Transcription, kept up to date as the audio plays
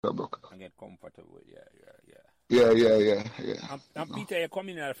Meadowbrook. And get comfortable. Yeah. And Peter, you come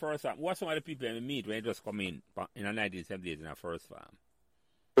in at the first farm. What some of the people you meet when you just come in the 1970s in the first farm?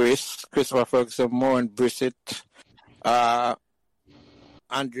 Christopher Ferguson, Maureen Brissett,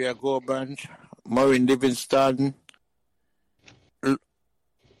 Andrea Gobrand, Maureen Livingston,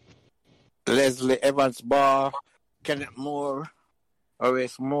 Leslie Evans Barr, Kenneth Moore,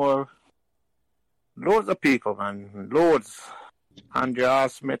 Horace Moore. Loads of people, man. Loads. Andrea R.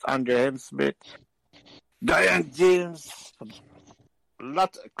 Smith, Andrea M. Smith, Diane James,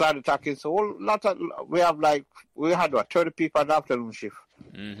 Clyde Tackins. So we had 30 people at the afternoon shift.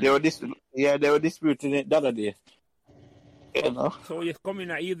 Mm-hmm. They were disputing it the other day. You know. So you come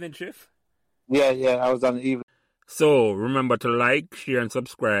in at evening shift? Yeah, I was on the evening. So remember to like, share, and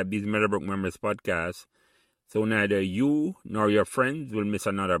subscribe these Meadowbrook Members podcasts so neither you nor your friends will miss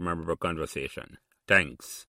another Meadowbrook conversation. Thanks.